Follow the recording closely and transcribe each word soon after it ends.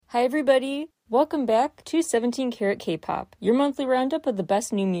Hi everybody! Welcome back to 17 Karat K-Pop, your monthly roundup of the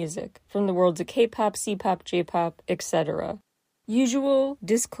best new music from the worlds of K-pop, C-pop, J-pop, etc. Usual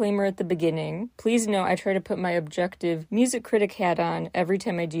disclaimer at the beginning. Please know I try to put my objective music critic hat on every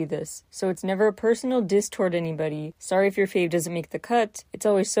time I do this, so it's never a personal diss toward anybody. Sorry if your fave doesn't make the cut. It's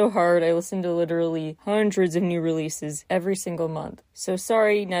always so hard. I listen to literally hundreds of new releases every single month. So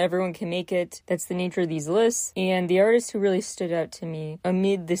sorry, not everyone can make it. That's the nature of these lists. And the artist who really stood out to me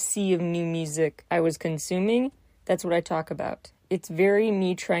amid the sea of new music I was consuming, that's what I talk about. It's very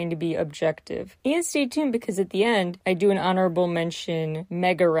me trying to be objective. And stay tuned because at the end, I do an honorable mention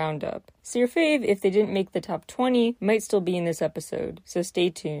mega roundup. So your fave, if they didn't make the top 20, might still be in this episode. So stay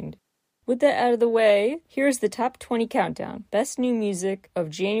tuned. With that out of the way, here's the top 20 countdown. Best new music of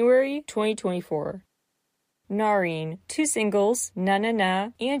January 2024. Nareen, 2 singles, Na Na Na,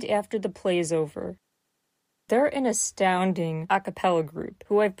 and After the Play is Over. They're an astounding a cappella group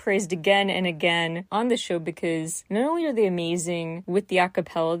who I've praised again and again on the show because not only are they amazing with the a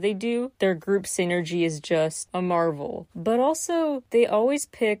cappella they do, their group synergy is just a marvel, but also they always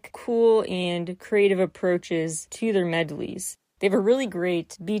pick cool and creative approaches to their medleys. They have a really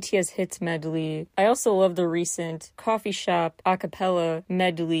great BTS hits medley. I also love the recent Coffee Shop a cappella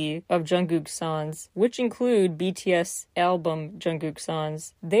medley of Jungkook songs, which include BTS album Jungkook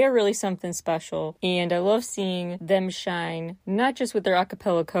songs. They are really something special, and I love seeing them shine, not just with their a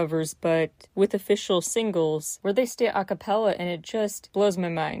cappella covers, but with official singles, where they stay a cappella, and it just blows my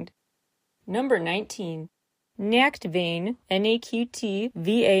mind. Number 19. Nakt Vane,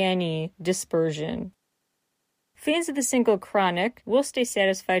 N-A-Q-T-V-A-N-E, Dispersion. Fans of the single Chronic will stay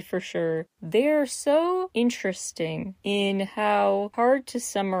satisfied for sure. They are so interesting in how hard to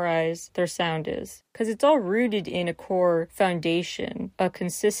summarize their sound is, because it's all rooted in a core foundation, a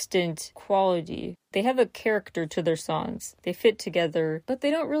consistent quality. They have a character to their songs. They fit together, but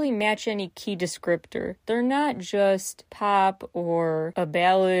they don't really match any key descriptor. They're not just pop or a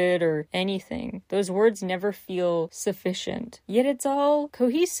ballad or anything. Those words never feel sufficient. Yet it's all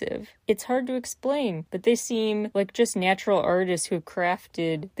cohesive. It's hard to explain, but they seem like just natural artists who have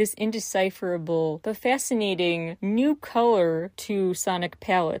crafted this indecipherable but fascinating new color to sonic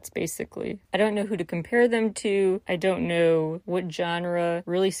palettes, basically. I don't know who to compare them to. I don't know what genre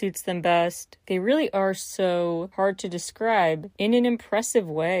really suits them best. They really are so hard to describe in an impressive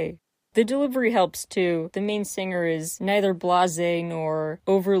way. The delivery helps too. The main singer is neither blasé nor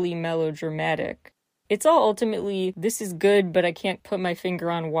overly melodramatic. It's all ultimately, this is good, but I can't put my finger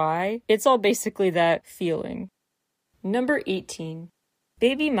on why. It's all basically that feeling. Number 18.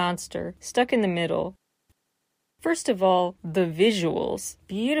 Baby Monster, Stuck in the Middle. First of all, the visuals.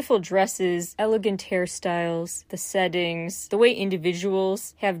 Beautiful dresses, elegant hairstyles, the settings, the way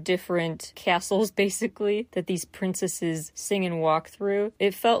individuals have different castles, basically, that these princesses sing and walk through.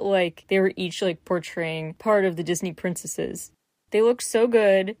 It felt like they were each portraying part of the Disney princesses. They look so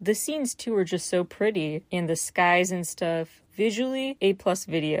good. The scenes too are just so pretty. And the skies and stuff. Visually, A+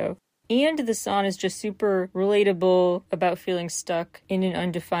 video. And the song is just super relatable about feeling stuck in an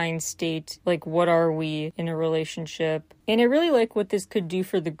undefined state. Like, what are we in a relationship? And I really like what this could do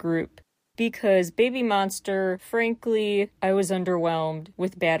for the group. Because Baby Monster, frankly, I was underwhelmed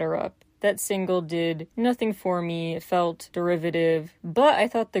with Batter Up. That single did nothing for me. It felt derivative. But I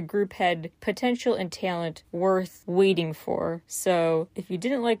thought the group had potential and talent worth waiting for. So if you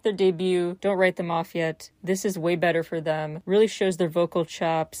didn't like their debut, don't write them off yet. This is way better for them. Really shows their vocal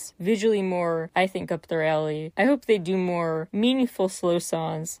chops. Visually more, I think, up their alley. I hope they do more meaningful slow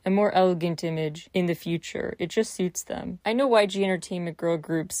songs, a more elegant image in the future. It just suits them. I know YG Entertainment girl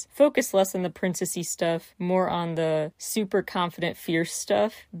groups focus less on the princessy stuff, more on the super confident, fierce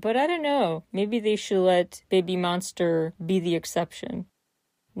stuff. But I don't know. Maybe they should let Baby Monster be the exception.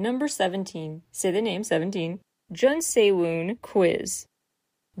 Number 17. Say the name, 17. Jun Saewoon, Quiz.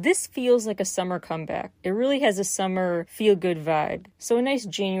 This feels like a summer comeback. It really has a summer feel-good vibe. So a nice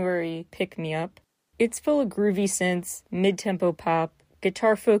January pick-me-up. It's full of groovy synths, mid-tempo pop,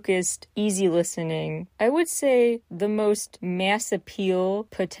 guitar-focused, easy listening. I would say the most mass appeal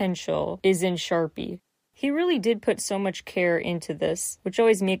potential is in Sharpie. He really did put so much care into this, which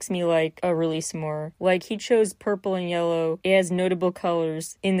always makes me like a release more. Like, he chose purple and yellow as notable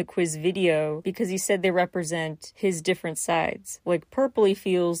colors in the Quiz video because he said they represent his different sides. Like, purple he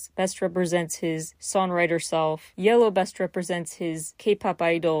feels best represents his songwriter self. Yellow best represents his K-pop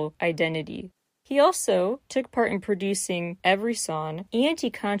idol identity. He also took part in producing every song, and he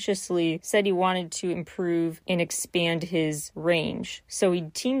consciously said he wanted to improve and expand his range. So he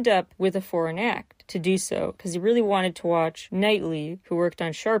teamed up with a foreign act to do so, because he really wanted to watch Knightley, who worked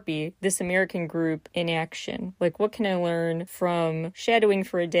on Sharpie, this American group, in action. Like, what can I learn from shadowing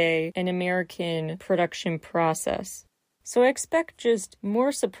for a day, an American production process? So I expect just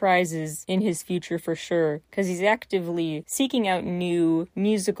more surprises in his future for sure, because he's actively seeking out new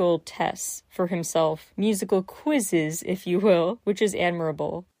musical tests for himself, musical quizzes, if you will, which is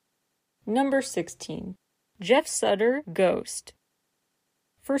admirable. Number 16. Jeff Sutter, Ghost.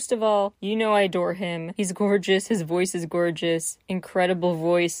 First of all, you know I adore him. He's gorgeous, his voice is gorgeous, incredible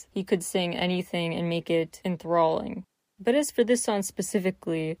voice. He could sing anything and make it enthralling. But as for this song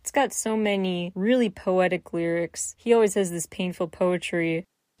specifically, it's got so many really poetic lyrics. He always has this painful poetry.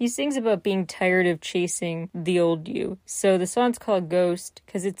 He sings about being tired of chasing the old you. So the song's called Ghost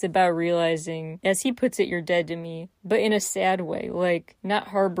because it's about realizing, as he puts it, you're dead to me. But in a sad way, like not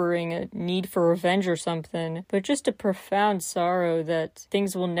harboring a need for revenge or something, but just a profound sorrow that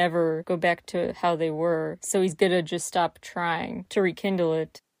things will never go back to how they were. So he's gonna just stop trying to rekindle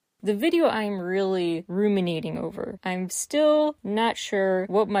it. The video I'm really ruminating over. I'm still not sure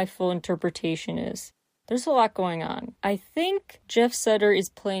what my full interpretation is. There's a lot going on. I think Jeff Sutter is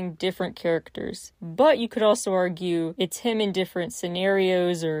playing different characters, but you could also argue it's him in different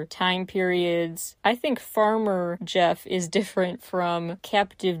scenarios or time periods. I think Farmer Jeff is different from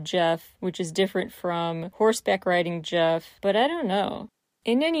Captive Jeff, which is different from Horseback Riding Jeff, but I don't know.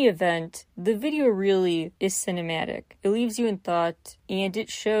 In any event, the video really is cinematic. It leaves you in thought, and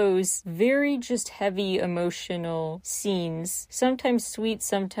it shows very just heavy emotional scenes. Sometimes sweet,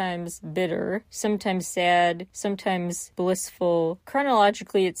 sometimes bitter, sometimes sad, sometimes blissful.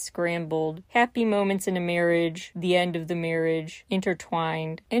 Chronologically, it's scrambled. Happy moments in a marriage, the end of the marriage,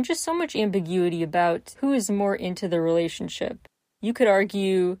 intertwined, and just so much ambiguity about who is more into the relationship. You could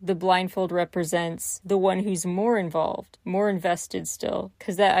argue the blindfold represents the one who's more involved, more invested still,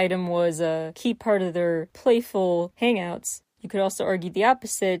 because that item was a key part of their playful hangouts. You could also argue the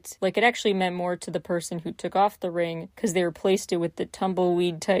opposite, like it actually meant more to the person who took off the ring because they replaced it with the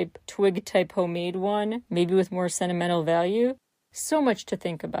tumbleweed type, twig type homemade one, maybe with more sentimental value. So much to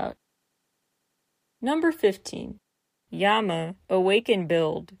think about. Number 15. Yama, Awaken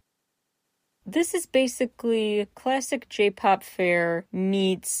Build. This is basically classic J-pop fare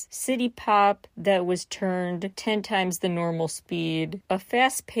meets city pop that was turned 10 times the normal speed. A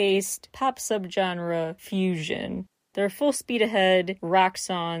fast-paced pop subgenre fusion. There are full speed ahead rock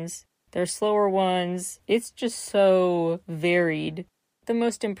songs. There are slower ones. It's just so varied. The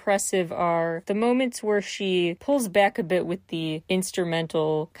most impressive are the moments where she pulls back a bit with the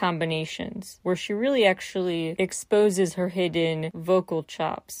instrumental combinations, where she really actually exposes her hidden vocal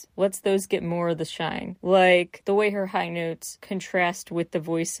chops, lets those get more of the shine, like the way her high notes contrast with the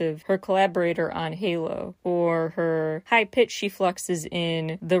voice of her collaborator on Halo, or her high pitch she fluxes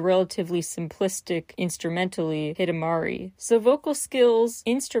in the relatively simplistic instrumentally Hidamari. So vocal skills,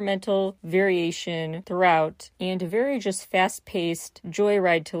 instrumental variation throughout, and very just fast-paced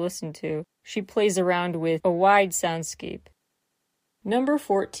joyride to listen to. She plays around with a wide soundscape. Number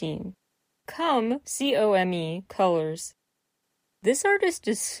 14. Come, C-O-M-E, Colors. This artist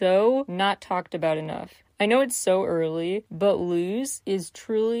is so not talked about enough. I know it's so early, but Lose is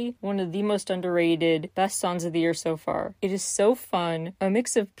truly one of the most underrated best songs of the year so far. It is so fun, a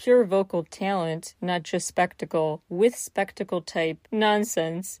mix of pure vocal talent, not just spectacle, with spectacle type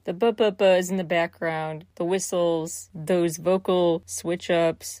nonsense. The ba-ba-bas in the background, the whistles, those vocal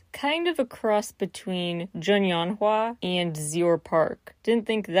switch-ups, kind of a cross between Jun Yeonhwa and Zior Park. Didn't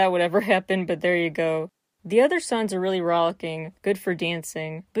think that would ever happen, but there you go. The other songs are really rollicking, good for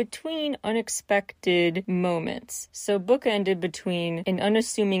dancing, between unexpected moments. So bookended between an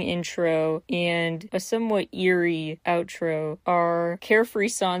unassuming intro and a somewhat eerie outro are carefree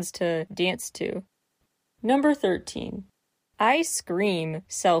songs to dance to. Number 13. I Scream,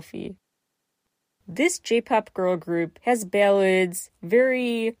 Selfie. This J-pop girl group has ballads,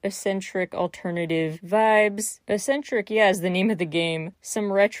 very eccentric alternative vibes. Eccentric, yeah, is the name of the game.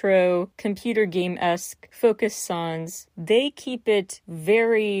 Some retro, computer game-esque focus songs. They keep it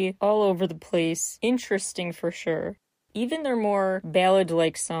very all over the place, interesting for sure. Even their more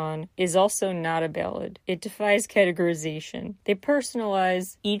ballad-like song is also not a ballad. It defies categorization. They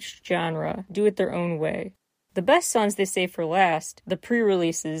personalize each genre, do it their own way. The best songs they save for last, the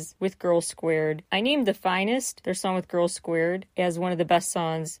pre-releases with Girls Squared. I named The Finest, their song with Girls Squared, as one of the best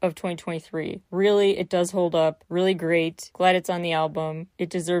songs of 2023. Really, it does hold up. Really great. Glad it's on the album. It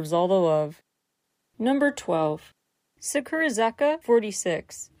deserves all the love. Number 12. Sakurazaka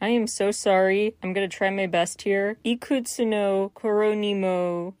 46. I am so sorry. I'm gonna try my best here. Ikutsu no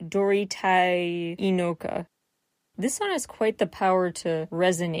Koronimo Doritai Inoka. This song has quite the power to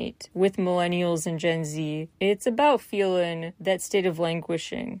resonate with millennials and Gen Z. It's about feeling that state of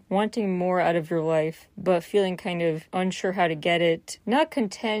languishing, wanting more out of your life, but feeling kind of unsure how to get it. Not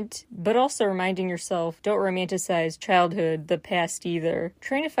content, but also reminding yourself, don't romanticize childhood, the past either.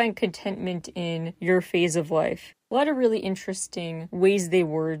 Trying to find contentment in your phase of life. A lot of really interesting ways they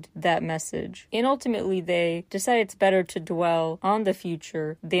word that message. And ultimately, they decide it's better to dwell on the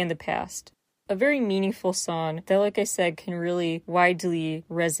future than the past. A very meaningful song that, like I said, can really widely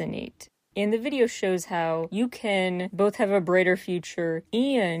resonate. And the video shows how you can both have a brighter future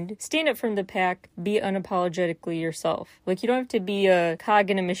and stand up from the pack, be unapologetically yourself. Like, you don't have to be a cog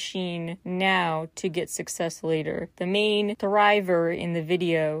in a machine now to get success later. The main thriver in the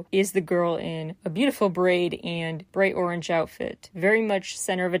video is the girl in a beautiful braid and bright orange outfit. Very much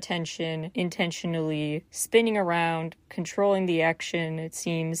center of attention, intentionally spinning around, controlling the action, it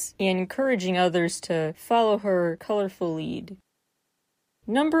seems, and encouraging others to follow her colorful lead.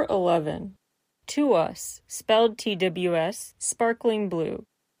 Number 11. To Us, spelled TWS, Sparkling Blue.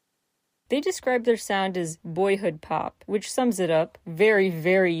 They describe their sound as boyhood pop, which sums it up. Very,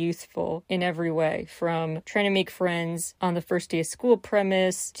 very youthful in every way, from trying to make friends on the first day of school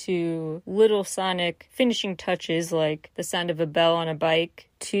premise to little sonic finishing touches like the sound of a bell on a bike,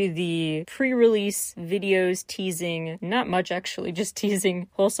 to the pre-release videos teasing, not much actually, just teasing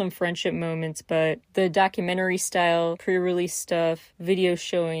wholesome friendship moments, but the documentary style pre-release stuff, videos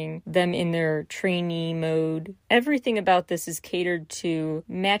showing them in their trainee mode. Everything about this is catered to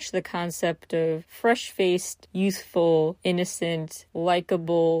match the concept of fresh-faced, youthful, innocent,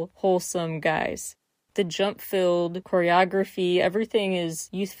 likable, wholesome guys. The jump-filled choreography, everything is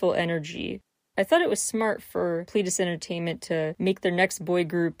youthful energy. I thought it was smart for Pledis Entertainment to make their next boy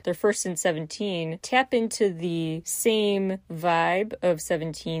group, their first in 17, tap into the same vibe of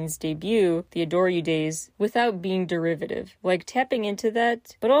 17's debut, the Adore You days, without being derivative. Like, tapping into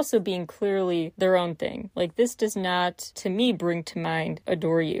that, but also being clearly their own thing. Like, this does not, to me, bring to mind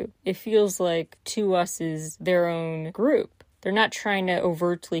Adore You. It feels like To Us is their own group. They're not trying to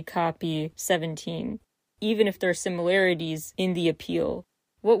overtly copy 17, even if there are similarities in the appeal.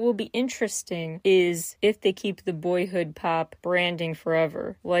 What will be interesting is if they keep the boyhood pop branding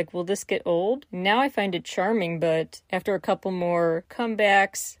forever. Like, will this get old? Now I find it charming, but after a couple more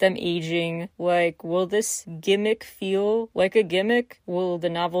comebacks, them aging, like, will this gimmick feel like a gimmick? Will the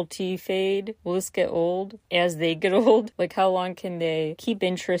novelty fade? Will this get old as they get old? Like, how long can they keep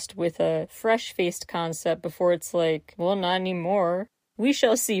interest with a fresh-faced concept before it's like, well, not anymore? We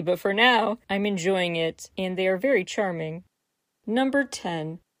shall see, but for now, I'm enjoying it, and they are very charming. Number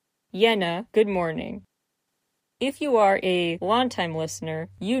 10. Yena, Good Morning. If you are a longtime listener,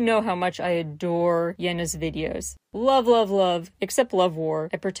 you know how much I adore Yena's videos. Love, love, love, except Love War.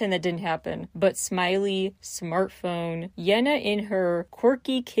 I pretend that didn't happen. But smiley, smartphone, Yena in her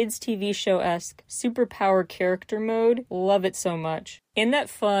quirky kids TV show-esque superpower character mode, love it so much. And that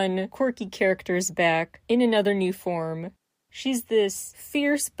fun, quirky character is back in another new form. She's this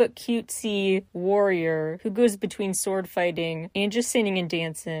fierce but cutesy warrior who goes between sword fighting and just singing and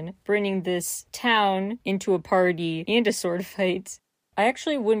dancing, bringing this town into a party and a sword fight. I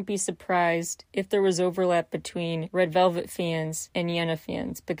actually wouldn't be surprised if there was overlap between Red Velvet fans and Yena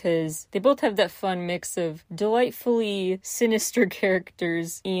fans, because they both have that fun mix of delightfully sinister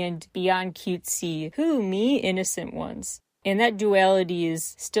characters and beyond cutesy, me, innocent ones. And that duality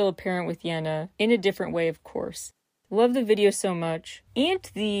is still apparent with Yena, in a different way, of course. Love the video so much, and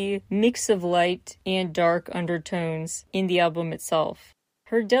the mix of light and dark undertones in the album itself.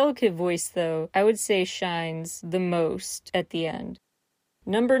 Her delicate voice, though, I would say shines the most at the end.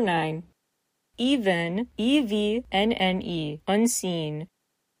 Number 9. Even, EVNNE, Unseen.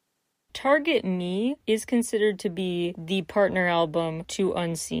 Target Me is considered to be the partner album to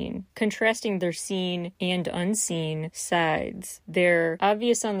Unseen, contrasting their seen and unseen sides, their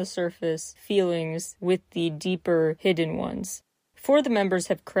obvious on the surface feelings with the deeper hidden ones. 4 of the members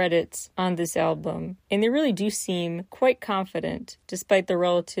have credits on this album, and they really do seem quite confident despite their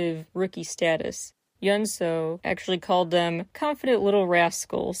relative rookie status. Yunso actually called them confident little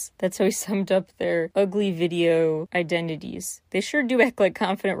rascals. That's how he summed up their ugly video identities. They sure do act like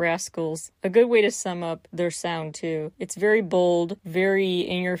confident rascals. A good way to sum up their sound, too. It's very bold, very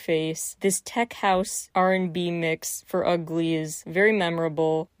in your face. This tech house R&B mix for Ugly is very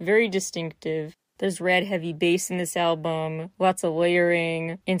memorable, very distinctive. There's rad heavy bass in this album, lots of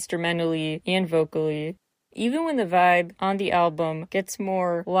layering, instrumentally and vocally. Even when the vibe on the album gets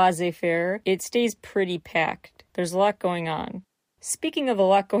more laissez-faire, it stays pretty packed. There's a lot going on. Speaking of a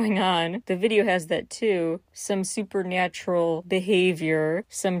lot going on, the video has that too. Some supernatural behavior,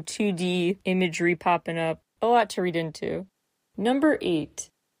 some 2D imagery popping up. A lot to read into. Number 8.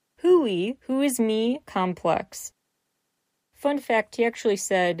 Hui, Who Is Me, Complex. Fun fact, he actually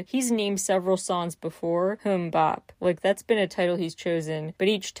said he's named several songs before Bop. Like, that's been a title he's chosen, but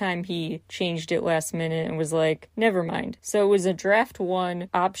each time he changed it last minute and was like, never mind. So it was a draft 1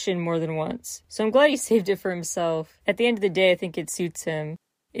 option more than once. So I'm glad he saved it for himself. At the end of the day, I think it suits him.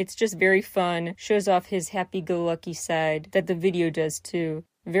 It's just very fun, shows off his happy-go-lucky side that the video does too.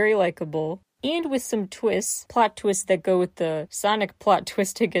 Very likable. And with some twists, plot twists that go with the Sonic plot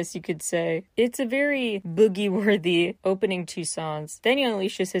twist, I guess you could say. It's a very boogie-worthy opening 2 songs. Then he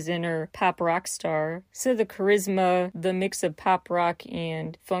unleashes his inner pop rock star. So the charisma, the mix of pop rock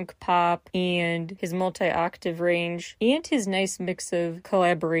and funk pop, and his multi-octave range, and his nice mix of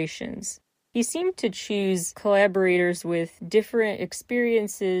collaborations. He seemed to choose collaborators with different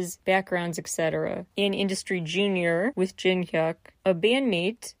experiences, backgrounds, etc. In Industry Junior with Jin Hyuk, a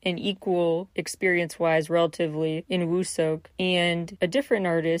bandmate, and equal experience-wise relatively, in Woo-seok, and a different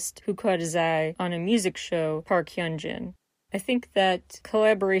artist who caught his eye on a music show, Park Hyunjin. I think that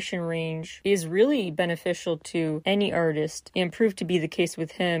collaboration range is really beneficial to any artist, and proved to be the case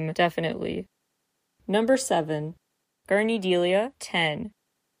with him, definitely. Number 7. Garnidelia, 10.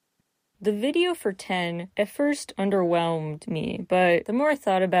 The video for 10 at first underwhelmed me, but the more I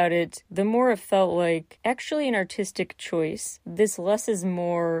thought about it, the more it felt like actually an artistic choice. This less is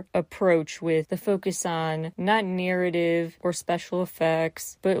more approach with the focus on not narrative or special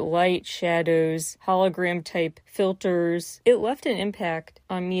effects, but light, shadows, hologram type filters. It left an impact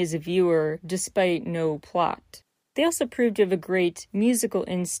on me as a viewer despite no plot. They also proved to have a great musical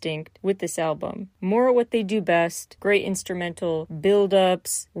instinct with this album. More what they do best, great instrumental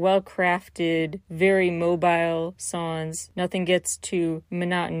build-ups, well-crafted, very mobile songs. Nothing gets too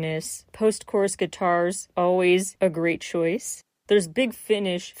monotonous. Post-chorus guitars, always a great choice. There's big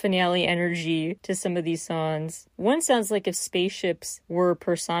finish finale energy to some of these songs. One sounds like if spaceships were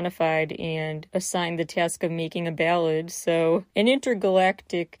personified and assigned the task of making a ballad, so an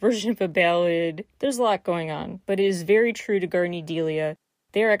intergalactic version of a ballad. There's a lot going on, but it is very true to Garnidelia.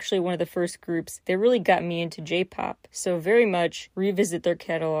 They're actually one of the first groups that really got me into J-pop, so very much revisit their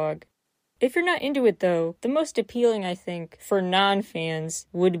catalog. If you're not into it though, the most appealing I think for non-fans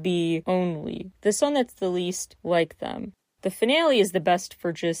would be Only, the song that's the least like them. The finale is the best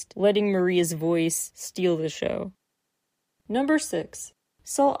for just letting Maria's voice steal the show. Number 6.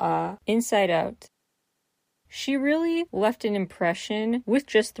 Seol-ah, Inside Out. She really left an impression with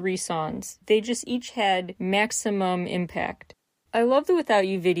just 3 songs. They just each had maximum impact. I love the Without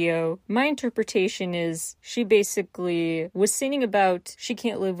You video. My interpretation is she basically was singing about she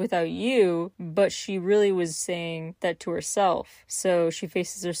can't live without you, but she really was saying that to herself. So she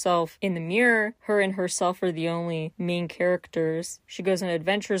faces herself in the mirror. Her and herself are the only main characters. She goes on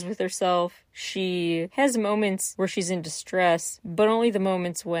adventures with herself. She has moments where she's in distress, but only the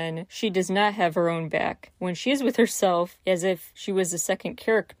moments when she does not have her own back. When she is with herself, as if she was a second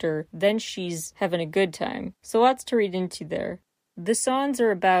character, then she's having a good time. So lots to read into there. The songs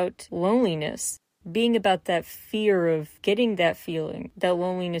are about loneliness, being about that fear of getting that feeling that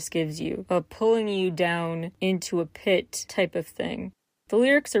loneliness gives you, of pulling you down into a pit type of thing. The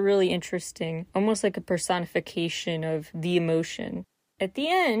lyrics are really interesting, almost like a personification of the emotion. At the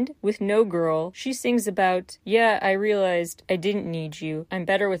end, with No Girl, she sings about, yeah, I realized I didn't need you. I'm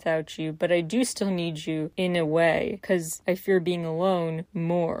better without you, but I do still need you in a way, because I fear being alone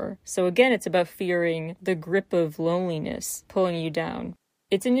more. So again, it's about fearing the grip of loneliness pulling you down.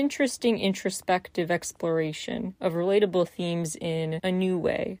 It's an interesting introspective exploration of relatable themes in a new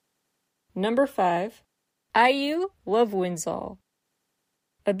way. Number 5. IU, Love Wins All.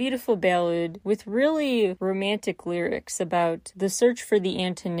 A beautiful ballad with really romantic lyrics about the search for the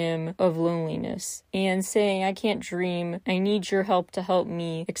antonym of loneliness and saying, I can't dream, I need your help to help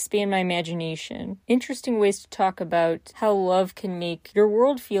me expand my imagination. Interesting ways to talk about how love can make your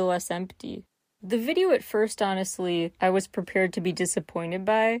world feel less empty. The video at first, honestly, I was prepared to be disappointed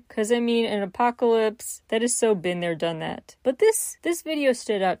by, because I mean, an apocalypse, that is so been there, done that. But this video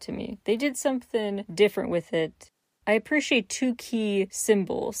stood out to me. They did something different with it. I appreciate 2 key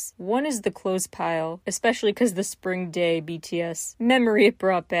symbols. One is the clothes pile, especially because the Spring Day BTS memory it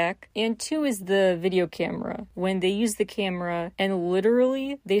brought back. And 2 is the video camera. When they use the camera and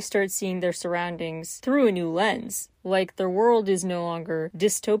literally they start seeing their surroundings through a new lens. Like their world is no longer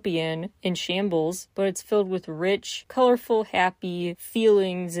dystopian in shambles, but it's filled with rich, colorful, happy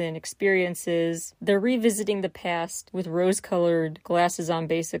feelings and experiences. They're revisiting the past with rose-colored glasses on,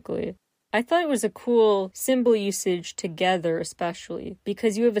 basically. I thought it was a cool symbol usage together, especially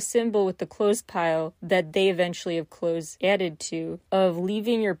because you have a symbol with the clothes pile that they eventually have clothes added to, of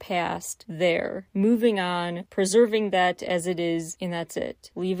leaving your past there, moving on, preserving that as it is, and that's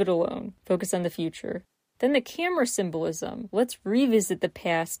it. Leave it alone. Focus on the future. Then the camera symbolism. Let's revisit the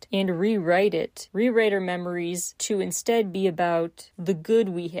past and rewrite it. Rewrite our memories to instead be about the good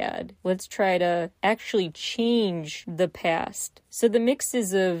we had. Let's try to actually change the past. So the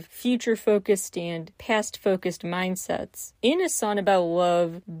mixes of future-focused and past-focused mindsets. In a song about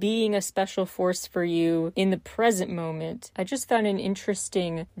love being a special force for you in the present moment, I just found an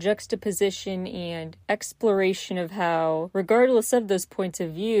interesting juxtaposition and exploration of how, regardless of those points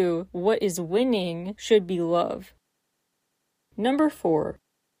of view, what is winning should be love. Number 4.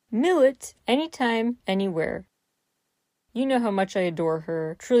 Millet, Anytime, Anywhere. You know how much I adore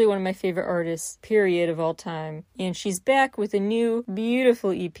her. Truly one of my favorite artists, period, of all time. And she's back with a new,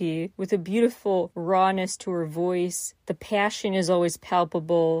 beautiful EP with a beautiful rawness to her voice. The passion is always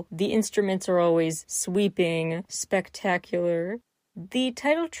palpable. The instruments are always sweeping, spectacular. The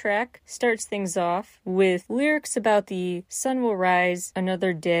title track starts things off with lyrics about the sun will rise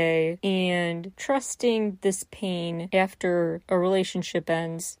another day and trusting this pain after a relationship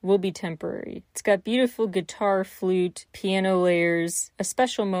ends will be temporary. It's got beautiful guitar, flute, piano layers, a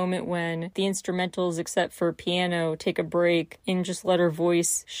special moment when the instrumentals except for piano take a break and just let her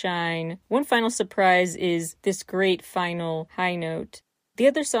voice shine. One final surprise is this great final high note. The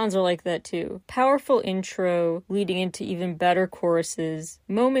other songs are like that too. Powerful intro leading into even better choruses,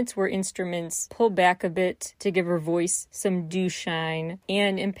 moments where instruments pull back a bit to give her voice some dew shine,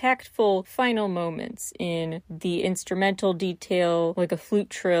 and impactful final moments in the instrumental detail like a flute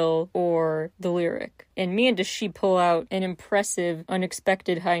trill or the lyric. And man, does she pull out an impressive,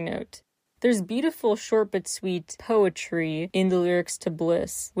 unexpected high note. There's beautiful, short but sweet poetry in the lyrics to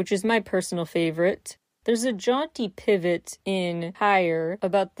Bliss, which is my personal favorite. There's a jaunty pivot in Higher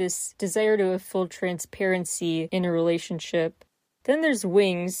about this desire to have full transparency in a relationship. Then there's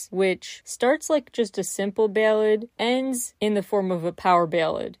Wings, which starts like just a simple ballad, ends in the form of a power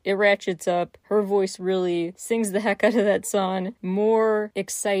ballad. It ratchets up. Her voice really sings the heck out of that song. More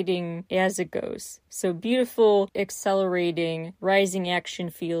exciting as it goes. So beautiful, accelerating, rising action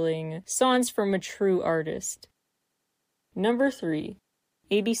feeling. Songs from a true artist. Number 3.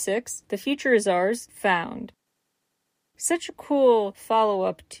 AB6, The Future Is Ours, Found. Such a cool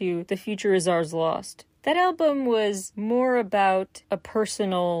follow-up to The Future Is Ours, Lost. That album was more about a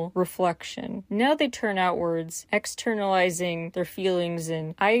personal reflection. Now they turn outwards, externalizing their feelings,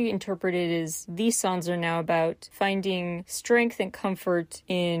 and I interpret it as these songs are now about finding strength and comfort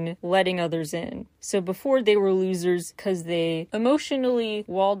in letting others in. So before they were losers because they emotionally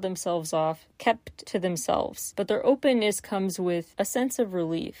walled themselves off, kept to themselves. But their openness comes with a sense of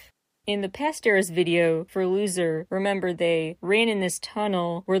relief. In the Past Eras video for Loser, remember they ran in this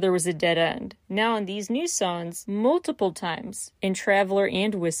tunnel where there was a dead end. Now in these new songs, multiple times, in Traveler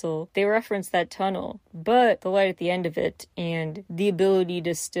and Whistle, they reference that tunnel, but the light at the end of it and the ability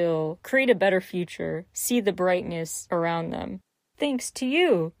to still create a better future, see the brightness around them. Thanks to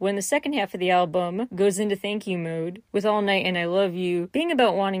you, when the second half of the album goes into thank you mode, with All Night and I Love You being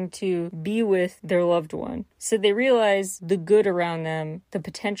about wanting to be with their loved one. So they realize the good around them, the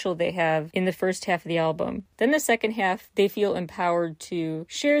potential they have in the first half of the album. Then the second half, they feel empowered to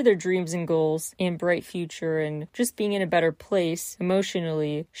share their dreams and goals and bright future and just being in a better place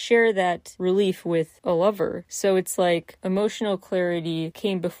emotionally, share that relief with a lover. So it's like emotional clarity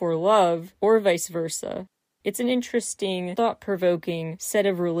came before love or vice versa. It's an interesting, thought-provoking set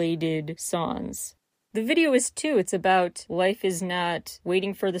of related songs. The video is too. It's about life is not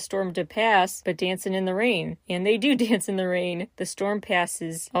waiting for the storm to pass, but dancing in the rain. And they do dance in the rain. The storm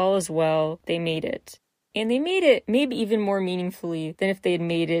passes. All is well. They made it. And they made it maybe even more meaningfully than if they had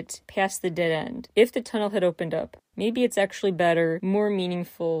made it past the dead end. If the tunnel had opened up, maybe it's actually better, more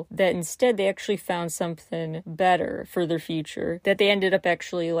meaningful, that instead they actually found something better for their future, that they ended up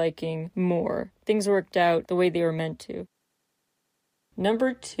actually liking more. Things worked out the way they were meant to.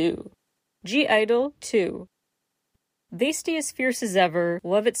 Number 2. (G)I-DLE 2. They stay as fierce as ever,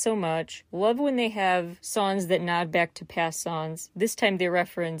 love it so much, love when they have songs that nod back to past songs. This time they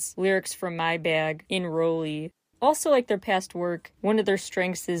reference lyrics from My Bag in Rolly. Also like their past work, one of their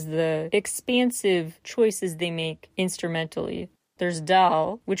strengths is the expansive choices they make instrumentally. There's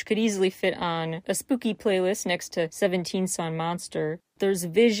Doll, which could easily fit on a spooky playlist next to 17-song Monster. There's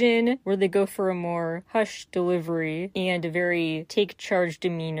Vision, where they go for a more hushed delivery and a very take-charge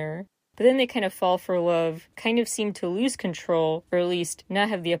demeanor. But then they kind of fall for love, kind of seem to lose control, or at least not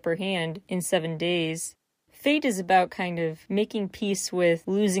have the upper hand, in 7 Days. Fate is about kind of making peace with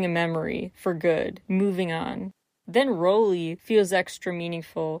losing a memory for good, moving on. Then Rolly feels extra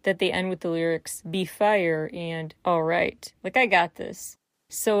meaningful that they end with the lyrics, "Be fire," and "Alright." Like, I got this.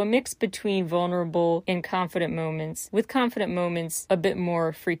 So a mix between vulnerable and confident moments, with confident moments a bit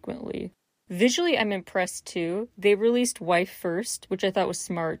more frequently. Visually, I'm impressed too. They released Wife First, which I thought was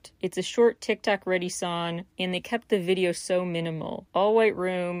smart. It's a short TikTok-ready song, and they kept the video so minimal. All-white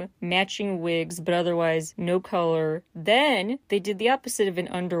room, matching wigs, but otherwise no color. Then, they did the opposite of an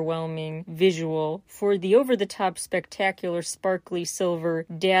underwhelming visual for the over-the-top spectacular, sparkly, silver,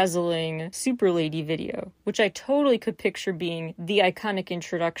 dazzling Super Lady video, which I totally could picture being the iconic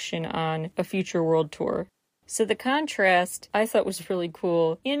introduction on a future world tour. So the contrast I thought was really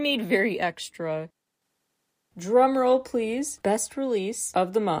cool and made very extra. Drum roll, please. Best release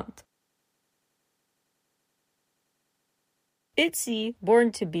of the month. ITZY,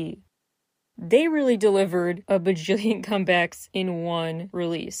 Born to Be. They really delivered a bajillion comebacks in one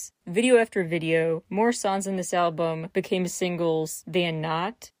release. Video after video, more songs in this album became singles than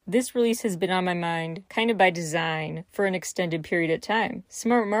not. This release has been on my mind, kind of by design, for an extended period of time.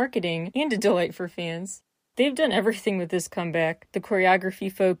 Smart marketing and a delight for fans. They've done everything with this comeback. The choreography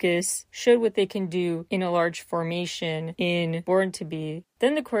focus showed what they can do in a large formation in Born to Be.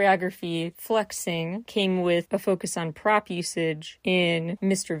 Then the choreography flexing came with a focus on prop usage in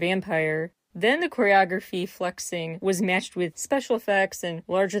Mr. Vampire. Then the choreography flexing was matched with special effects and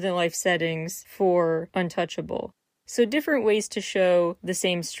larger-than-life settings for Untouchable. So different ways to show the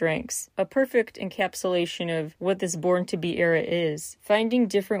same strengths. A perfect encapsulation of what this Born to Be era is. Finding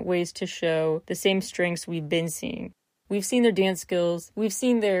different ways to show the same strengths we've been seeing. We've seen their dance skills, we've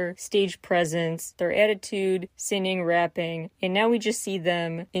seen their stage presence, their attitude, singing, rapping, and now we just see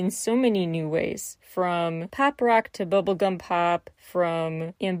them in so many new ways. From pop rock to bubblegum pop,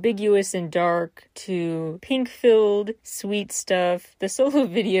 from ambiguous and dark to pink-filled, sweet stuff. The solo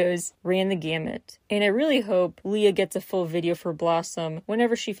videos ran the gamut. And I really hope Leah gets a full video for Blossom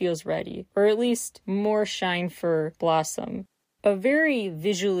whenever she feels ready, or at least more shine for Blossom. A very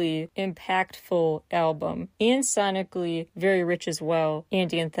visually impactful album, and sonically very rich as well,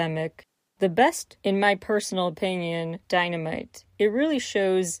 and anthemic. The best, in my personal opinion, Dynamite. It really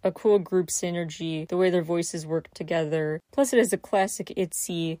shows a cool group synergy, the way their voices work together. Plus it has a classic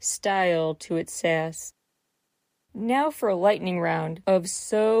ITZY style to its sass. Now for a lightning round of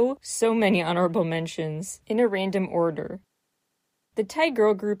so many honorable mentions, in a random order. The Thai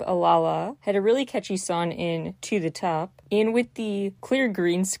girl group Alala had a really catchy song in To the Top, and with the clear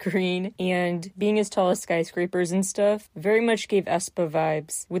green screen and being as tall as skyscrapers and stuff, very much gave aespa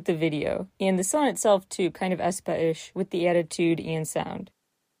vibes with the video. And the song itself too, kind of aespa-ish with the attitude and sound.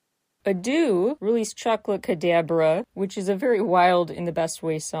 Ado released Chocolate Cadabra, which is a very wild in the best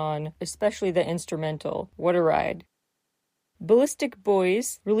way song, especially the instrumental. What a ride. Ballistic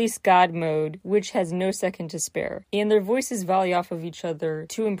Boys released God Mode, which has no second to spare, and their voices volley off of each other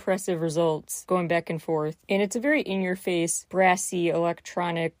to impressive results, going back and forth, and it's a very in-your-face, brassy,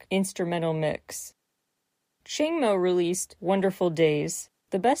 electronic, instrumental mix. Changmo released Wonderful Days.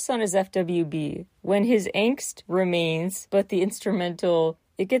 The best song is FWB, when his angst remains, but the instrumental,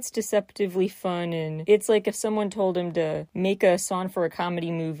 it gets deceptively fun, and it's like if someone told him to make a song for a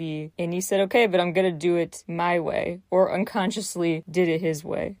comedy movie, and he said, okay, but I'm gonna do it my way, or unconsciously did it his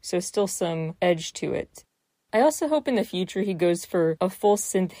way. So still some edge to it. I also hope in the future he goes for a full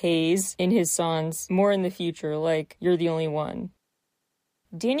synth haze in his songs, more in the future, like You're the Only One.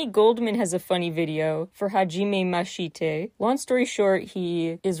 Danny Goldman has a funny video for Hajime Mashite. Long story short,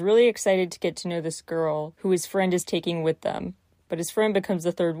 he is really excited to get to know this girl who his friend is taking with them. But his friend becomes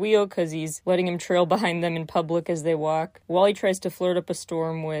the third wheel because he's letting him trail behind them in public as they walk, while he tries to flirt up a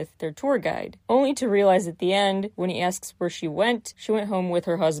storm with their tour guide. Only to realize at the end, when he asks where she went home with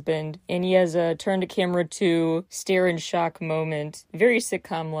her husband, and he has a turn to camera to stare in shock moment. Very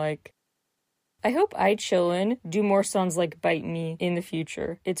sitcom-like. I hope iChillin' do more songs like Bite Me in the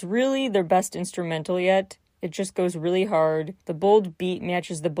future. It's really their best instrumental yet. It just goes really hard. The bold beat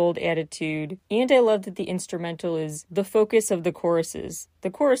matches the bold attitude. And I love that the instrumental is the focus of the choruses.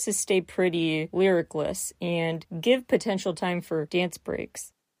 The choruses stay pretty lyricless and give potential time for dance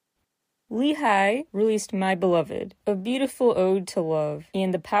breaks. Lehigh released My Beloved, a beautiful ode to love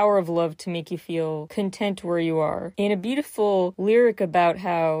and the power of love to make you feel content where you are, and a beautiful lyric about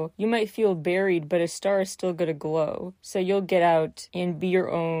how you might feel buried but a star is still gonna glow, so you'll get out and be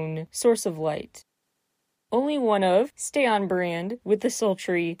your own source of light. Only One Of, stay on brand with the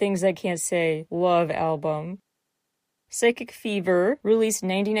sultry Things I Can't Say love album. Psychic Fever released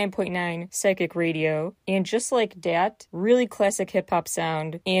 99.9 Psychic Radio, and just like dat, really classic hip-hop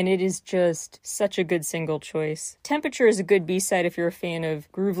sound, and it is just such a good single choice. Temperature is a good B-side if you're a fan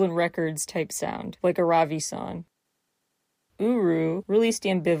of Grooveland Records type sound, like a Ravi song. Uru released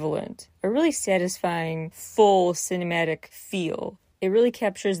Ambivalent, a really satisfying, full cinematic feel. It really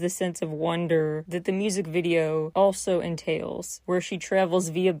captures the sense of wonder that the music video also entails, where she travels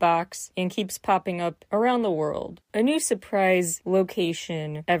via box and keeps popping up around the world. A new surprise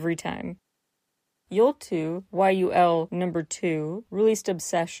location every time. Yultu, YUL number 2, released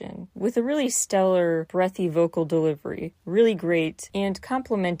Obsession, with a really stellar, breathy vocal delivery, really great, and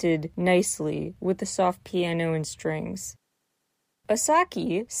complemented nicely with the soft piano and strings.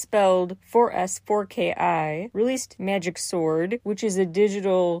 Asaki, spelled 4S4KI, released Magic Sword, which is a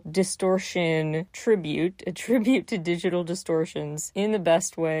digital distortion tribute, a tribute to digital distortions, in the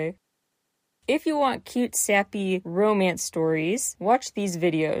best way. If you want cute, sappy romance stories, watch these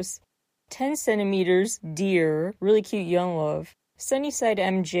videos. 10 Centimeters, Dear, really cute young love. Sunnyside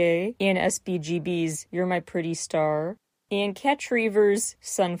MJ and SBGB's You're My Pretty Star. And Cat Reaver's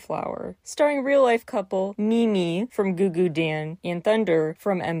Sunflower, starring real-life couple Mimi from Goo Goo Dan and Thunder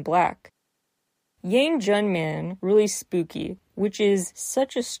from M Black. Yang Junman released Spooky, which is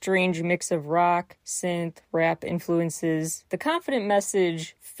such a strange mix of rock, synth, rap influences. The confident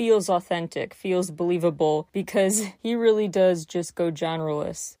message feels authentic, feels believable, because he really does just go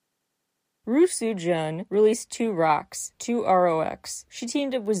genreless. Ru Soo-jun released Two Rocks, 2ROX. She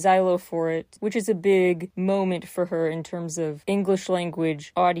teamed up with Xylo for it, which is a big moment for her in terms of English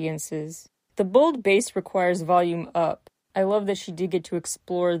language audiences. The bold bass requires volume up. I love that she did get to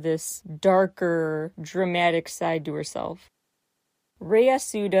explore this darker, dramatic side to herself. Rei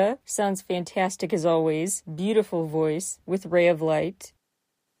Asuda sounds fantastic as always, beautiful voice, with Ray of Light.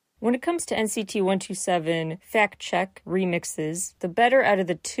 When it comes to NCT 127 fact check remixes, the better out of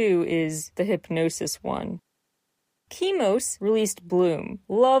the two is the Hypnosis one. Chemos released Bloom.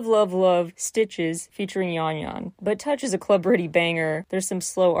 Love, love, love Stitches featuring Yan Yan. But Touch is a club-ready banger. There's some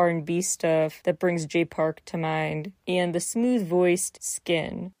slow R&B stuff that brings J Park to mind, and the smooth-voiced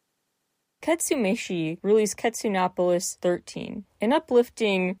Skin. Ketsumeshi released Ketsunopolis 13, an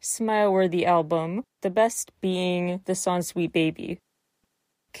uplifting, smile-worthy album, the best being the song Sweet Baby.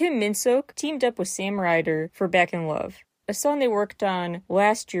 Kim Min-sok teamed up with Sam Ryder for Back in Love, a song they worked on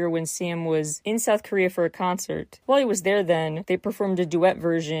last year when Sam was in South Korea for a concert. While he was there then, they performed a duet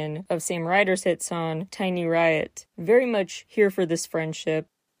version of Sam Ryder's hit song, Tiny Riot. Very much here for this friendship.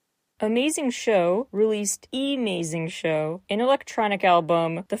 Amazing Show released Amazing Show, an electronic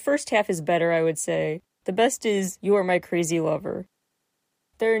album. The first half is better, I would say. The best is You Are My Crazy Lover.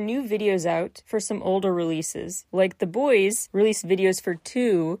 There are new videos out for some older releases, like The Boys released videos for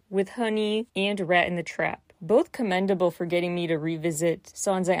Two with Honey and Rat in the Trap. Both commendable for getting me to revisit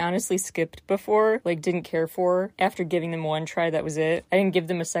songs I honestly skipped before, like didn't care for. After giving them one try, that was it. I didn't give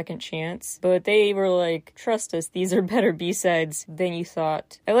them a second chance. But they were like, trust us, these are better B-sides than you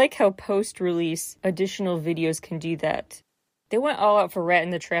thought. I like how post-release additional videos can do that. They went all out for Rat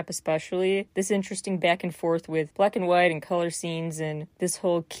in the Trap especially. This interesting back and forth with black and white and color scenes and this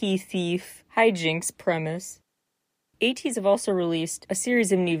whole key thief hijinks premise. ATEEZ have also released a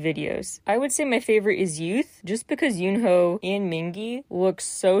series of new videos. I would say my favorite is Youth, just because Yoonho and Mingi look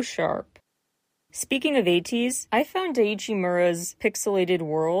so sharp. Speaking of ATEEZ, I found Daiichi Mura's Pixelated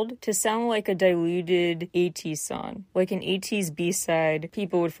World to sound like a diluted ATEEZ song, like an ATEEZ B-side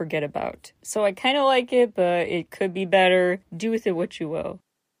people would forget about. So I kind of like it, but it could be better. Do with it what you will.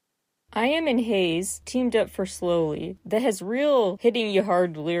 I.M and Haze teamed up for Slowly, that has real hitting you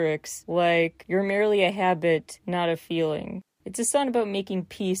hard lyrics, like You're merely a habit, not a feeling. It's a song about making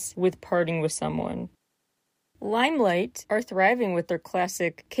peace with parting with someone. Limelight are thriving with their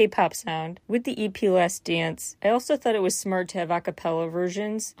classic K-pop sound. With the EP Last Dance, I also thought it was smart to have a cappella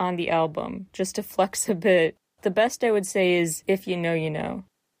versions on the album, just to flex a bit. The best I would say is If You Know, You Know.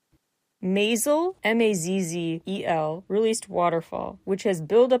 Mazel, M-A-Z-Z-E-L, released Waterfall, which has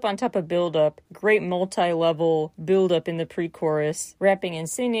build-up on top of build-up, great multi-level build-up in the pre-chorus, rapping and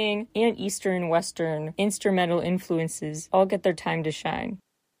singing, and Eastern and Western instrumental influences all get their time to shine.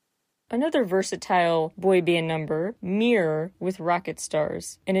 Another versatile boy band number, Mirror with Rocket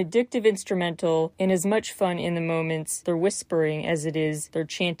Stars, an addictive instrumental and as much fun in the moments they're whispering as it is they're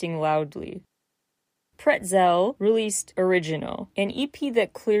chanting loudly. Pretzel released Original, an EP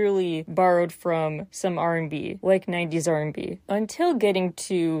that clearly borrowed from some R&B, like 90s R&B, until getting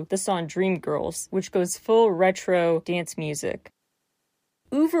to the song Dreamgirls, which goes full retro dance music.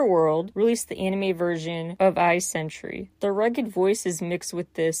 Overworld released the anime version of Eye Sentry. The rugged voice is mixed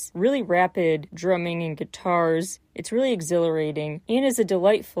with this really rapid drumming and guitars. It's really exhilarating and is a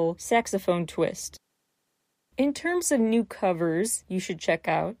delightful saxophone twist. In terms of new covers you should check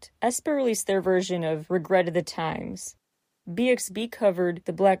out, aespa released their version of Regret of the Times. BXB covered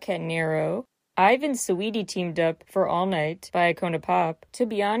The Black Cat and Arrow. Ivan Saweetie teamed up for All Night by Icona Pop. To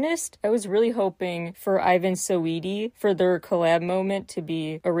be honest, I was really hoping for Ivan Saweetie for their collab moment to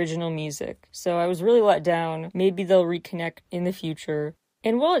be original music. So I was really let down. Maybe they'll reconnect in the future.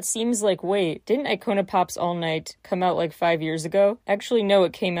 And while it seems like, wait, didn't Icona Pop's All Night come out like 5 years ago? Actually, no,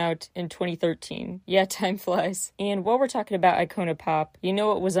 it came out in 2013. Yeah, time flies. And while we're talking about Icona Pop, you know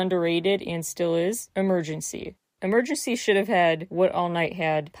what was underrated and still is? Emergency. Emergency should have had what All Night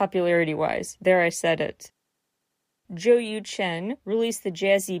had, popularity-wise. There, I said it. Jo Yu Chen released the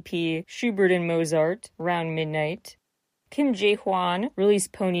jazz EP Schubert and Mozart around midnight. Kim Jae-hwan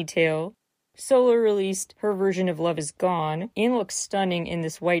released Ponytail. Solar released her version of Love Is Gone and looks stunning in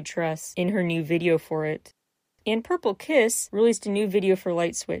this white dress in her new video for it. And Purple Kiss released a new video for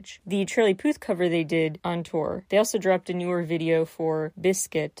Light Switch, the Charlie Puth cover they did on tour. They also dropped a newer video for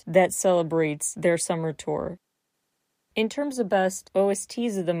Biscuit that celebrates their summer tour. In terms of best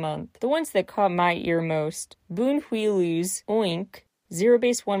OSTs of the month, the ones that caught my ear most, Boon Hui-Lu's Oink, Zero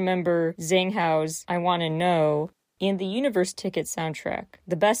Base One member Zhang Hao's I Wanna Know, and the Universe Ticket soundtrack,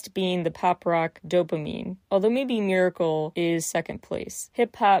 the best being the pop rock Dopamine, although maybe Miracle is second place.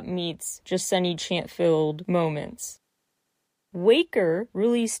 Hip-hop meets just sunny chant-filled moments. Waker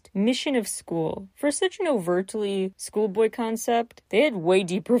released Mission of School. For such an overtly schoolboy concept, they had way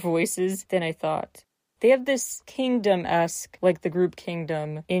deeper voices than I thought. They have this Kingdom-esque, like the group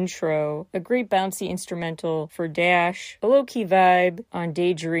Kingdom, intro, a great bouncy instrumental for Dash, a low-key vibe on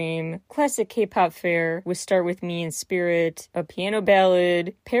Daydream, classic K-pop fare with Start With Me and Spirit, a piano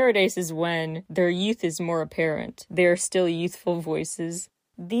ballad. Paradise is when their youth is more apparent. They are still youthful voices.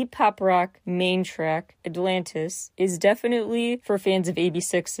 The pop rock main track, Atlantis, is definitely for fans of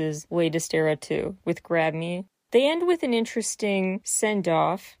AB6IX's latest era too, with Grab Me. They end with an interesting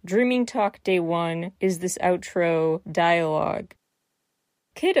send-off. Dreaming Talk Day 1 is this outro dialogue.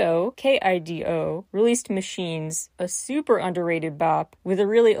 Kiddo, K-I-D-O, released Machines, a super underrated bop with a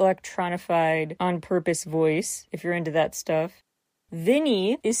really electronified, on-purpose voice, if you're into that stuff.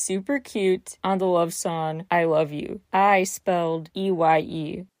 Vinny is super cute on the love song I Love You. I spelled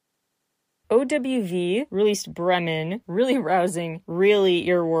E-Y-E. OWV released Bremen, really rousing, really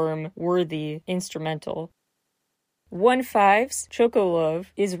earworm-worthy instrumental. 1/5's Choco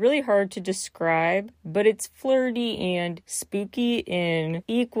Love is really hard to describe, but it's flirty and spooky in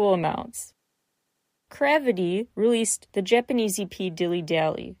equal amounts. Gravity released the Japanese EP Dilly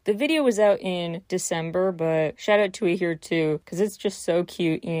Dally. The video was out in December, but shout out to it here too, because it's just so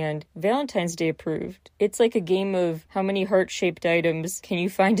cute and Valentine's Day approved. It's like a game of how many heart-shaped items can you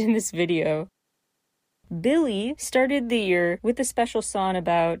find in this video. Billy started the year with a special song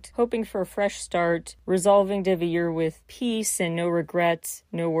about hoping for a fresh start, resolving to have a year with peace and no regrets,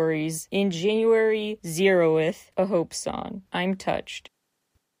 no worries. In January, zeroeth, a hope song, I'm Touched.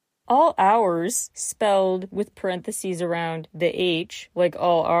 All Hours, spelled with parentheses around the H, like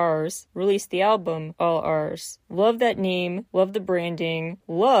all R's, released the album All R's. Love that name, love the branding,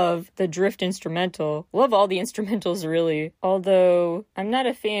 love the drift instrumental, love all the instrumentals really. Although, I'm not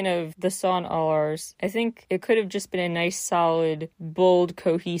a fan of the song All R's. I think it could have just been a nice, solid, bold,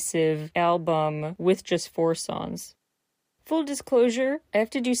 cohesive album with just 4 songs. Full disclosure, I have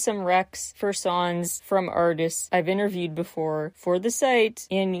to do some recs for songs from artists I've interviewed before for the site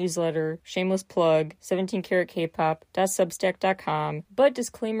and newsletter, shameless plug, 17karatkpop.substack.com. But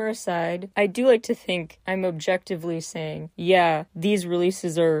disclaimer aside, I do like to think I'm objectively saying, yeah, these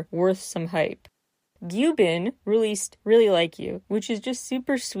releases are worth some hype. Gyubin released Really Like You, which is just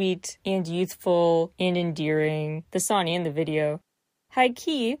super sweet and youthful and endearing, the song and the video. High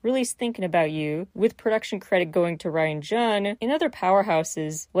Key released Thinking About You, with production credit going to Ryan Jun and other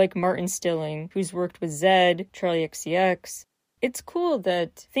powerhouses like Martin Stilling, who's worked with Zedd, Charlie XCX. It's cool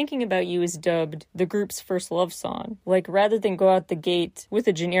that Thinking About You is dubbed the group's first love song. Like, rather than go out the gate with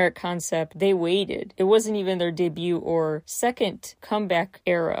a generic concept, they waited. It wasn't even their debut or second comeback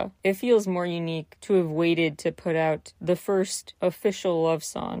era. It feels more unique to have waited to put out the first official love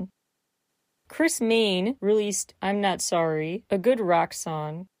song. Chris Main released I'm Not Sorry, a good rock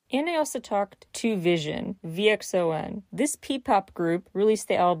song. And I also talked to Vision, VXON. This P-pop group released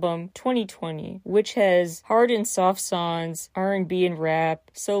the album 2020, which has hard and soft songs, R&B and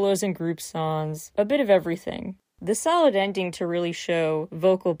rap, solos and group songs, a bit of everything. The solid ending to really show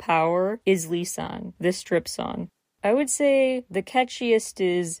vocal power is Lisan, this strip song. I would say the catchiest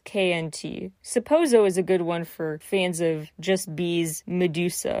is KNT. Supposo is a good one for fans of Just B's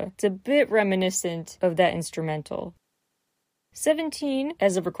Medusa. It's a bit reminiscent of that instrumental. 17,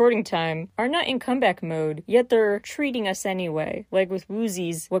 as of recording time, are not in comeback mode, yet they're treating us anyway, like with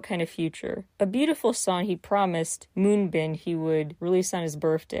Woozy's What Kind of Future. A beautiful song he promised Moonbin he would release on his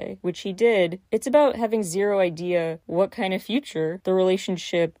birthday, which he did. It's about having zero idea what kind of future the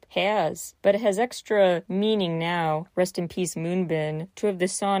relationship has, but it has extra meaning now, rest in peace Moonbin, to have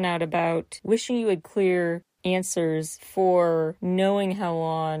this song out about wishing you had clear answers for knowing how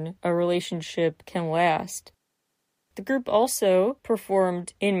long a relationship can last. The group also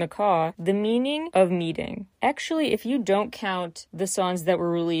performed in Macaw The Meaning of Meeting. Actually, if you don't count the songs that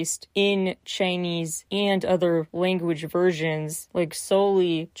were released in Chinese and other language versions, like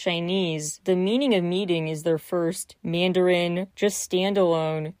solely Chinese, The Meaning of Meeting is their first Mandarin, just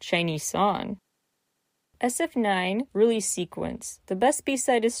standalone Chinese song. SF9 release sequence. The best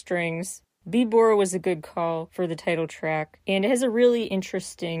B-side is Strings. Bebora was a good call for the title track, and it has a really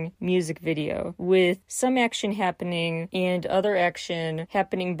interesting music video with some action happening and other action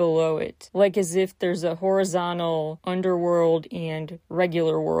happening below it, like as if there's a horizontal underworld and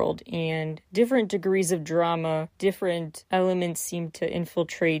regular world, and different degrees of drama, different elements seem to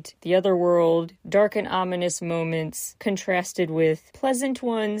infiltrate the other world, dark and ominous moments contrasted with pleasant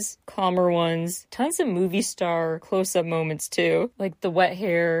ones, calmer ones, tons of movie star close-up moments too, like the wet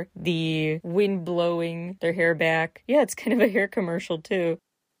hair, the wind blowing their hair back. Yeah, it's kind of a hair commercial too.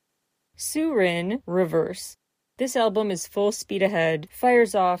 Surin Reverse. This album is full speed ahead,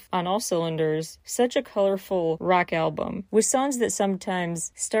 fires off on all cylinders, such a colorful rock album, with songs that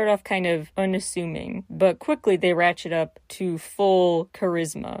sometimes start off kind of unassuming, but quickly they ratchet up to full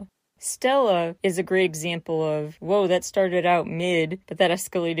charisma. Stella is a great example of, whoa, that started out mid, but that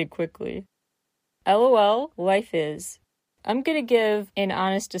escalated quickly. LOL, Life Is. I'm gonna give an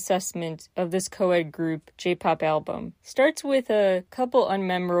honest assessment of this co-ed group J-pop album. Starts with a couple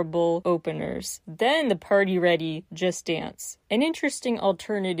unmemorable openers, then the party-ready Just Dance. An interesting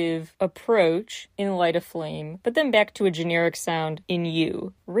alternative approach in Light a Flame, but then back to a generic sound in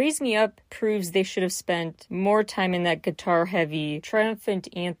You. Raise Me Up proves they should have spent more time in that guitar-heavy, triumphant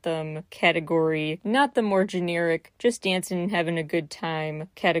anthem category, not the more generic, just dancing and having a good time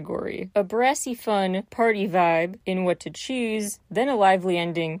category. A brassy, fun party vibe in What to Choose, then a lively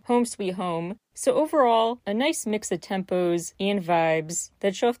ending, Home Sweet Home. So overall, a nice mix of tempos and vibes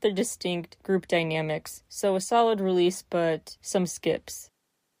that show off their distinct group dynamics. So a solid release, but some skips.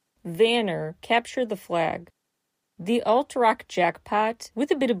 Vanner, Capture the Flag. The alt-rock Jackpot,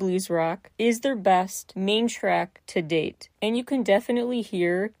 with a bit of blues rock, is their best main track to date. And you can definitely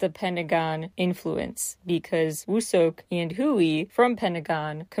hear the Pentagon influence, because Woosok and Hui from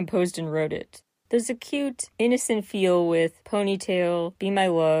Pentagon composed and wrote it. There's a cute, innocent feel with Ponytail, Be My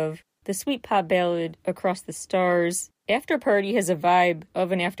Love, the sweet pop ballad Across the Stars. After Party has a vibe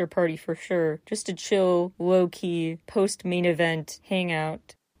of an after party for sure. Just a chill, low-key, post-main event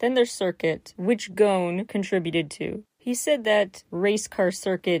hangout. Then there's Circuit, which Gon contributed to. He said that race car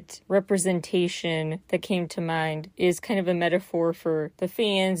circuit representation that came to mind is kind of a metaphor for the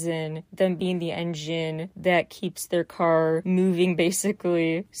fans and them being the engine that keeps their car moving,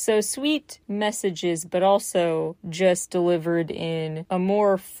 basically. So sweet messages, but also just delivered in a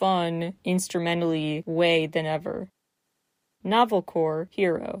more fun, instrumentally way than ever. Novelcore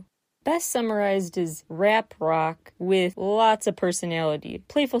Hero. Best summarized as rap rock with lots of personality,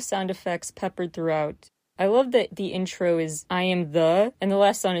 playful sound effects peppered throughout. I love that the intro is I Am The, and the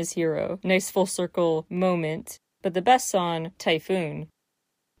last song is Hero. Nice full circle moment. But the best song, Typhoon.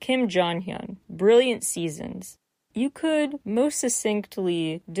 Kim Jong-hyun, Brilliant Seasons. You could most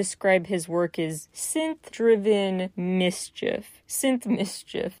succinctly describe his work as synth-driven mischief. Synth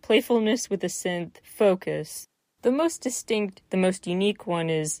mischief. Playfulness with a synth focus. The most distinct, the most unique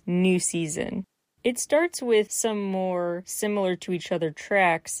one is New Season. It starts with some more similar to each other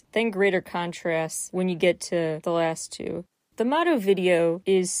tracks, then greater contrasts when you get to the last two. The motto video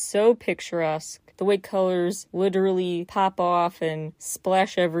is so picturesque. The way colors literally pop off and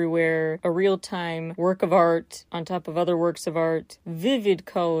splash everywhere. A real-time work of art on top of other works of art. Vivid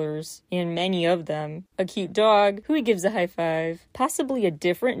colors, and many of them. A cute dog who he gives a high five. Possibly a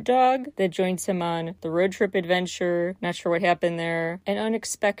different dog that joins him on the road trip adventure. Not sure what happened there. An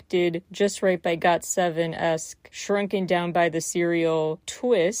unexpected, just right by GOT7-esque, shrunken down by the cereal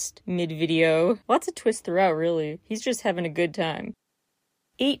twist mid-video. Lots of twists throughout, really. He's just having a good time.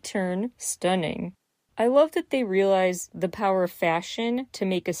 8-turn, Stunning. I love that they realize the power of fashion to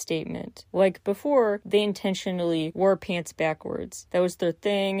make a statement. Like before, they intentionally wore pants backwards. That was their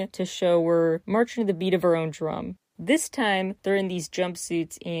thing to show we're marching to the beat of our own drum. This time, they're in these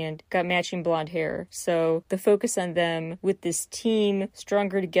jumpsuits and got matching blonde hair. So the focus on them with this team,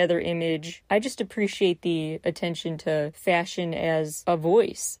 stronger together image, I just appreciate the attention to fashion as a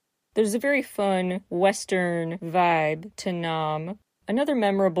voice. There's a very fun Western vibe to Nam. Another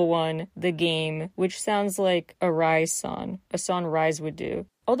memorable one, The Game, which sounds like a Rise song, a song Rise would do.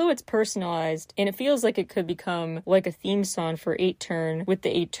 Although it's personalized, and it feels like it could become like a theme song for 8-turn with the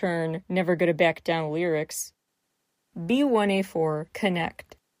 8-turn Never Gonna Back Down lyrics. B1A4,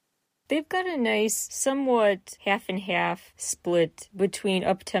 Connect. They've got a nice, somewhat half-and-half split between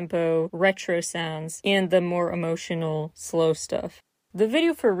up-tempo, retro sounds and the more emotional, slow stuff. The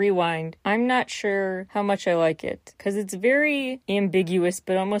video for Rewind, I'm not sure how much I like it, because it's very ambiguous,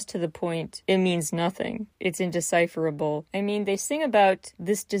 but almost to the point it means nothing. It's indecipherable. I mean, they sing about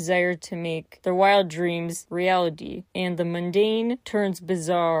this desire to make their wild dreams reality, and the mundane turns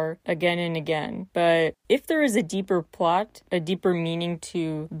bizarre again and again. But if there is a deeper plot, a deeper meaning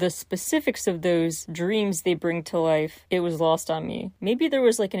to the specifics of those dreams they bring to life, it was lost on me. Maybe there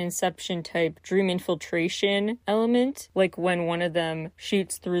was like an Inception type dream infiltration element, like when one of them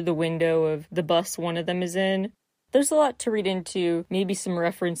shoots through the window of the bus one of them is in. There's a lot to read into, maybe some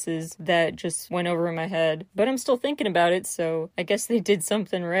references that just went over in my head, but I'm still thinking about it, so I guess they did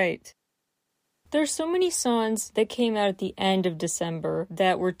something right. There's so many songs that came out at the end of December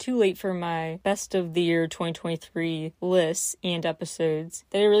that were too late for my best of the year 2023 lists and episodes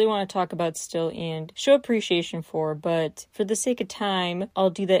that I really want to talk about still and show appreciation for, but for the sake of time, I'll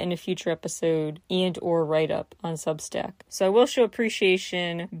do that in a future episode and or write-up on Substack. So I will show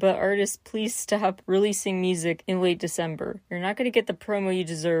appreciation, but artists, please stop releasing music in late December. You're not going to get the promo you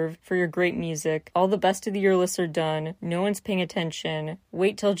deserve for your great music. All the best of the year lists are done. No one's paying attention.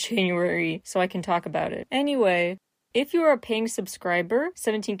 Wait till January so I can talk about it. Anyway, if you are a paying subscriber,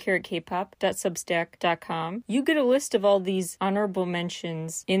 17karatkpop.substack.com, you get a list of all these honorable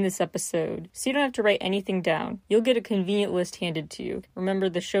mentions in this episode, so you don't have to write anything down. You'll get a convenient list handed to you. Remember,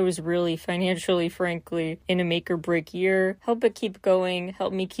 the show is really financially, frankly, in a make or break year. Help it keep going.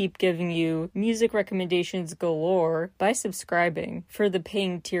 Help me keep giving you music recommendations galore by subscribing for the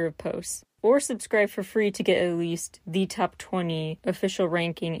paying tier of posts. Or subscribe for free to get at least the top 20 official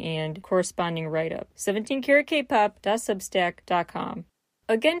ranking and corresponding write-up. 17karatkpop.substack.com.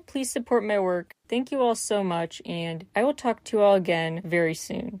 Again, please support my work. Thank you all so much, and I will talk to you all again very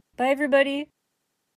soon. Bye, everybody!